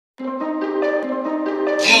Come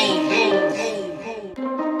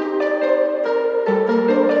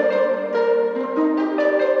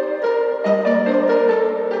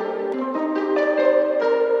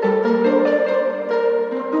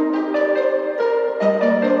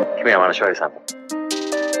here, I want to show you something.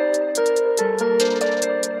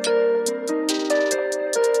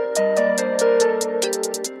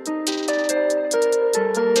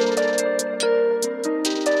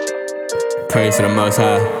 Praise to the Most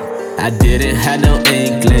High. I didn't have no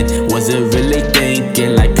inkling, wasn't really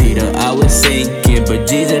thinking like Peter, I was sinking. But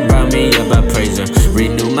Jesus brought me up, I praise Him,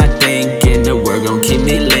 renew my thinking. The Word gon' keep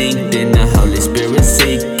me linked in the Holy Spirit,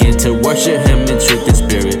 seeking to worship Him in truth and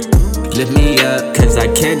spirit. Lift me up, cause I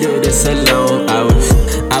can't do this alone.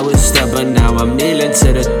 I was stubborn, now I'm kneeling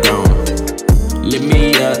to the throne. Lift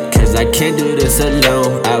me up, cause I can't do this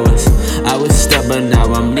alone. I was stubborn,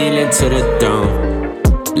 now I'm kneeling to the throne.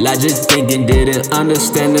 Logic thinking, didn't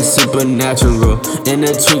understand the supernatural. In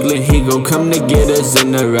a twinkling, He gon' come to get us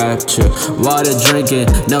in the rapture. Water drinking,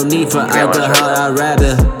 no need for alcohol, I'd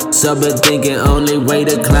rather. Sober thinking, only way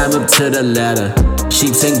to climb up to the ladder.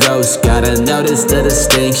 Sheeps and goats, gotta notice the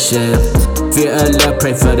distinction. Fear of love,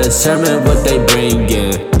 pray for the sermon, what they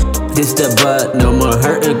bringin'. This the but, no more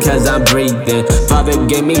hurting cause I'm breathing. Father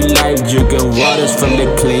gave me life, drinking waters from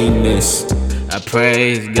the cleanness. I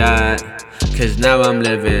praise God, cause now I'm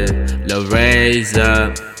living. Lord, raise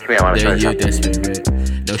up the youth and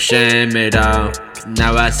spirit. No shame at all,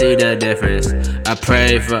 now I see the difference. I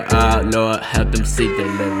pray for all, Lord, help them seek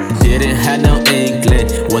deliverance. Didn't have no inkling,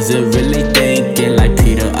 wasn't really thinking like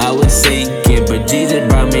Peter, I was sinking. But Jesus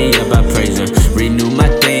brought me up, I praise Him, renew my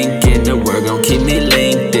thinking. The Word gon' keep me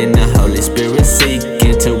linked in the Holy Spirit,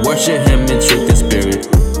 seeking to worship Him in truth and spirit.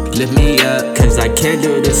 Lift me up, cause I can't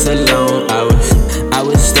do this alone. I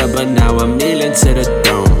was stubborn, now I'm kneeling to the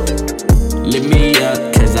throne. Lift me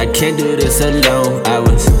up, cause I can't do this alone. I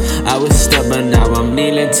was stubborn, now I'm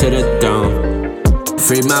kneeling to the throne.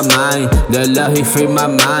 Free my mind, the love He freed my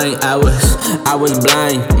mind. I was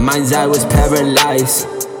blind, mind's eye was paralyzed.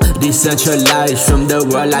 Decentralized from the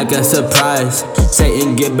world like a surprise.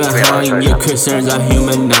 Satan, get behind, your concerns are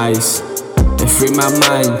humanized. Free my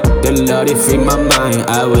mind, the Lord He freed my mind.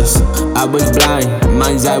 I was blind,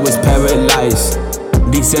 mind's eye was paralyzed.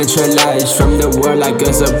 Decentralized from the world like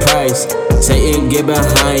a surprise. Satan, get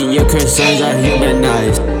behind, your concerns are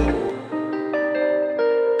humanized.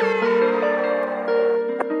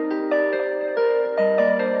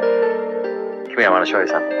 Come here, I want to show you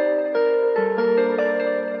something.